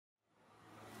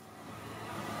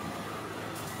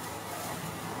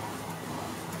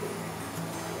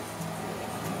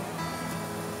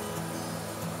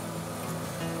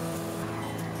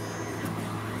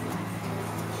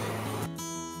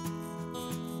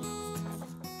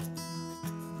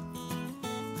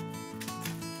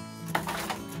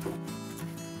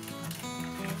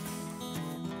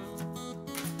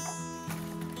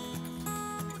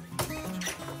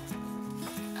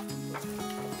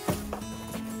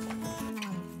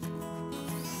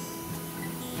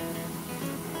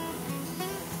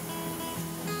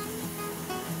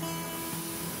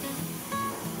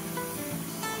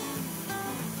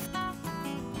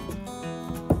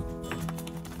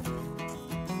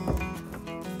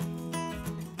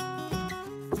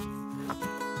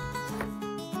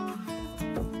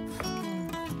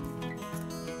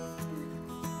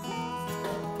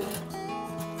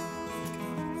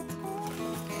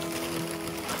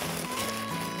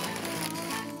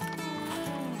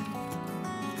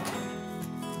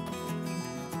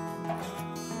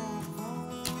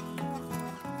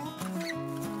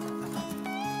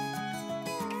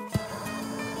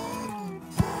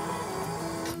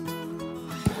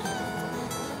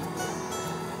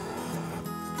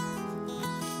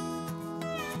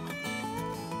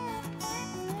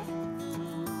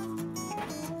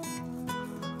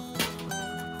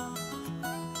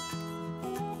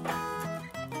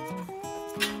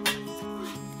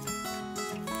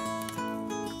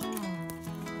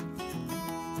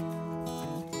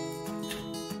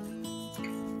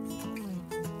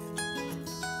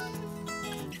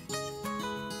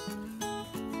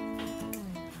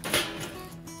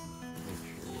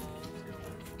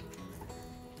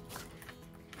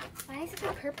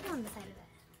purple on the side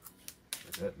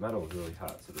of it. That metal is really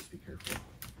hot, so just be careful.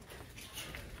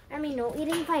 I mean, no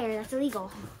eating fire, that's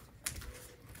illegal.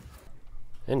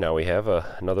 And now we have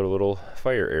another little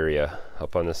fire area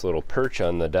up on this little perch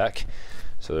on the deck.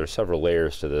 So there's several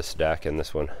layers to this deck, and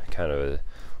this one kind of a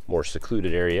more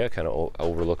secluded area, kind of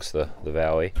overlooks the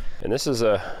valley. And this is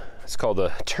it's called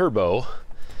a Turbo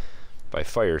by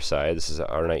Fireside. This is an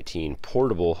R19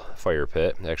 portable fire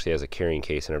pit. It actually has a carrying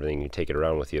case and everything. You can take it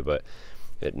around with you, but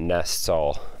it nests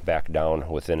all back down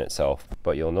within itself.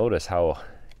 But you'll notice how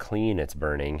clean it's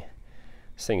burning.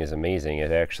 This thing is amazing.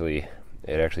 It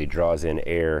actually draws in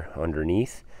air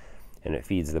underneath, and it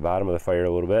feeds the bottom of the fire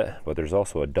a little bit, but there's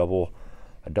also a double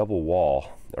wall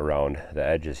around the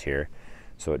edges here,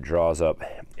 so it draws up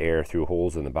air through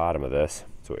holes in the bottom of this.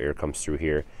 So air comes through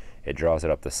here, it draws it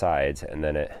up the sides, and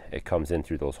then it comes in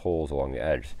through those holes along the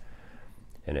edge,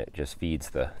 and it just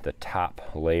feeds the top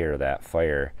layer of that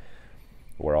fire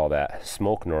where all that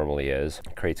smoke normally is.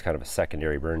 It creates kind of a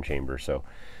secondary burn chamber, so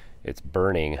it's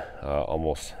burning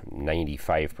almost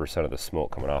 95% of the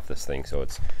smoke coming off this thing. So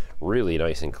it's really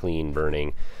nice and clean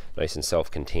burning, nice and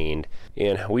self-contained.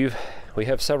 And we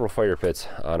have several fire pits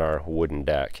on our wooden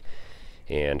deck,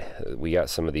 and we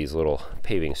got some of these little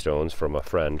paving stones from a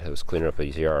friend who was cleaning up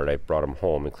his yard. I brought them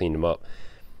home and cleaned them up,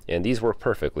 and these work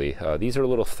perfectly. These are a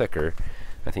little thicker.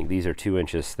 I think these are 2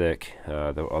 inches thick.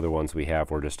 The other ones we have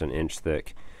were just 1 inch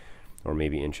thick, or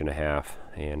maybe 1.5 inches,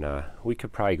 and we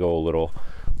could probably go a little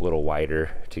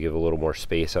wider to give a little more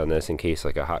space on this in case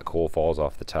like a hot coal falls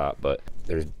off the top. But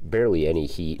there's barely any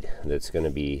heat that's going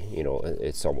to be, you know,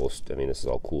 it's almost, I mean, this is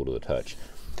all cool to the touch,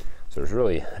 so there's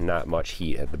really not much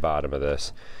heat at the bottom of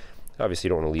this. Obviously you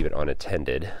don't want to leave it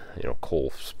unattended, you know,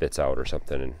 coal spits out or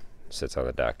something and sits on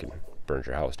the deck and burns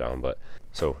your house down. But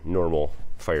so normal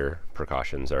fire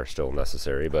precautions are still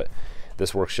necessary, but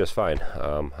this works just fine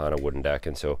on a wooden deck.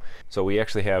 And so we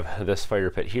actually have this fire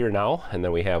pit here now, and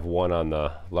then we have one on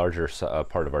the larger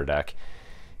part of our deck.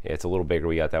 It's a little bigger.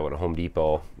 We got that one at Home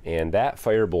Depot, and that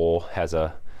fire bowl has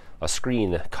a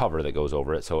screen cover that goes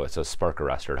over it, so it's a spark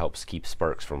arrestor. It helps keep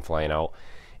sparks from flying out,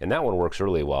 and that one works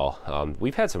really well.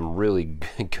 We've had some really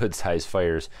good sized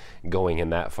fires going in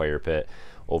that fire pit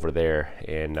over there,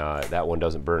 and that one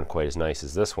doesn't burn quite as nice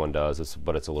as this one does,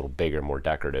 but it's a little bigger, more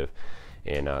decorative,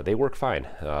 and they work fine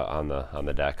on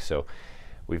the deck. So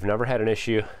we've never had an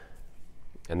issue,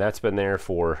 and that's been there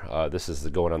for this is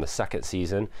going on the 2nd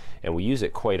season, and we use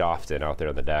it quite often out there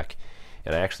on the deck.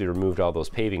 And I actually removed all those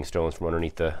paving stones from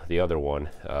underneath the other one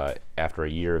after a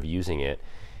year of using it,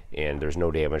 and there's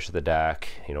no damage to the deck.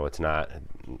 You know, it's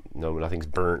nothing's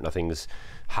burnt, nothing's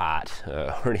hot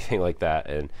or anything like that,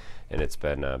 and it's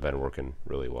been working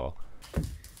really well.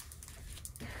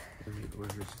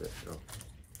 Where's your stick? Oh.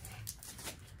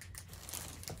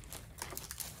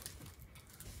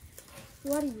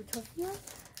 What are you talking about?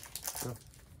 Oh.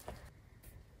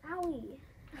 Owie.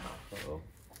 Uh-oh.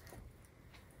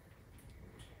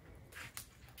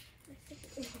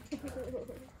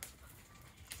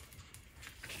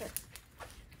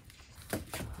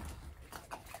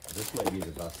 This might be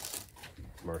the best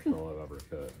marshmallow I've ever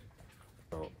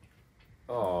cooked.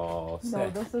 Oh,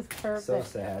 sad. No, this is perfect. So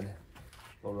sad.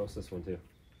 I'll roast this one too.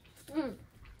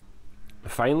 I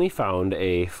finally found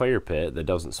a fire pit that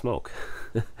doesn't smoke.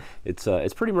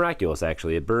 It's pretty miraculous,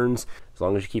 actually. It burns as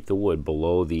long as you keep the wood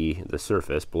below the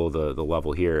surface, below the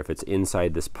level here. If it's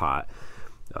inside this pot,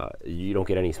 you don't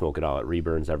get any smoke at all. It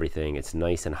reburns everything. It's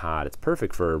nice and hot. It's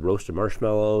perfect for roasted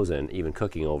marshmallows and even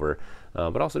cooking over,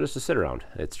 but also just to sit around.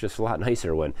 It's just a lot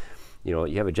nicer when, you know,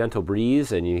 you have a gentle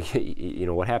breeze, and you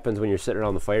know what happens when you're sitting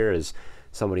around the fire is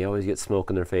somebody always gets smoke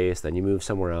in their face, then you move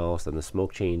somewhere else, then the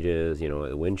smoke changes, you know,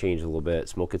 the wind changes a little bit,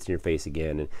 smoke gets in your face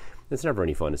again, and it's never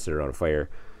any fun to sit around a fire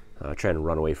trying to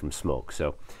run away from smoke.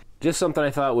 So just something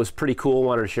I thought was pretty cool,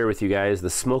 wanted to share with you guys, the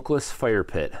Smokeless Fire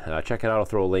Pit. Check it out, I'll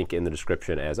throw a link in the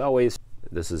description as always.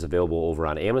 This is available over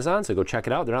on Amazon, so go check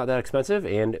it out. They're not that expensive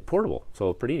and portable,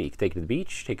 so pretty neat. You can take it to the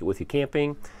beach, take it with you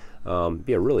camping.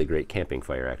 Be a really great camping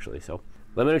fire, actually. So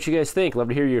let me know what you guys think. Love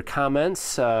to hear your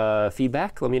comments,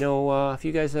 feedback. Let me know if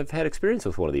you guys have had experience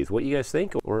with one of these, what you guys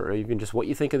think, or even just what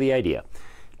you think of the idea.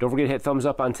 Don't forget to hit thumbs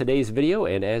up on today's video,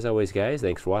 and as always, guys,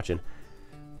 thanks for watching.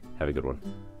 Have a good one.